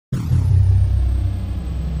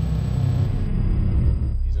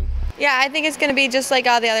Yeah, I think it's going to be just like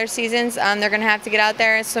all the other seasons. They're going to have to get out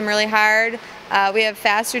there and swim really hard. We have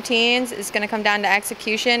fast routines. It's going to come down to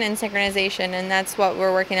execution and synchronization, and that's what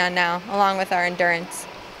we're working on now, along with our endurance.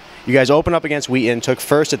 You guys opened up against Wheaton, took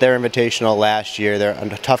first at their invitational last year. They're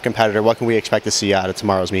a tough competitor. What can we expect to see out of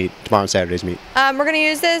tomorrow and Saturday's meet? We're going to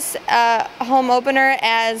use this home opener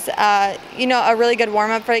as a really good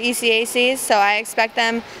warm-up for ECACs, so I expect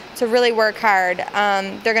them to really work hard.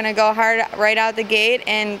 They're going to go hard right out the gate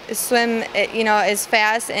and swim as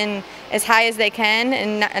fast and as high as they can,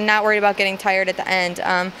 and not worried about getting tired at the end.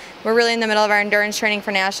 We're really in the middle of our endurance training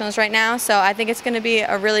for nationals right now, so I think it's going to be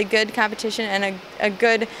a really good competition and a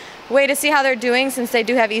good way to see how they're doing, since they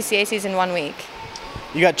do have ECACs in 1 week.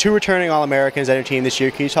 You got 2 returning All-Americans on your team this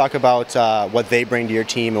year. Can you talk about what they bring to your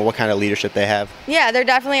team and what kind of leadership they have? Yeah, they're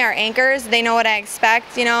definitely our anchors. They know what I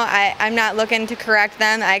expect. I'm not looking to correct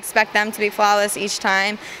them. I expect them to be flawless each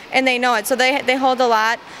time, and they know it. So they hold a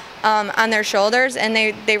lot on their shoulders, and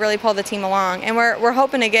they really pull the team along. And we're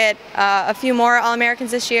hoping to get a few more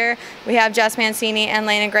All-Americans this year. We have Jess Mancini and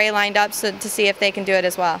Lena Gray lined up to see if they can do it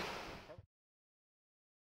as well.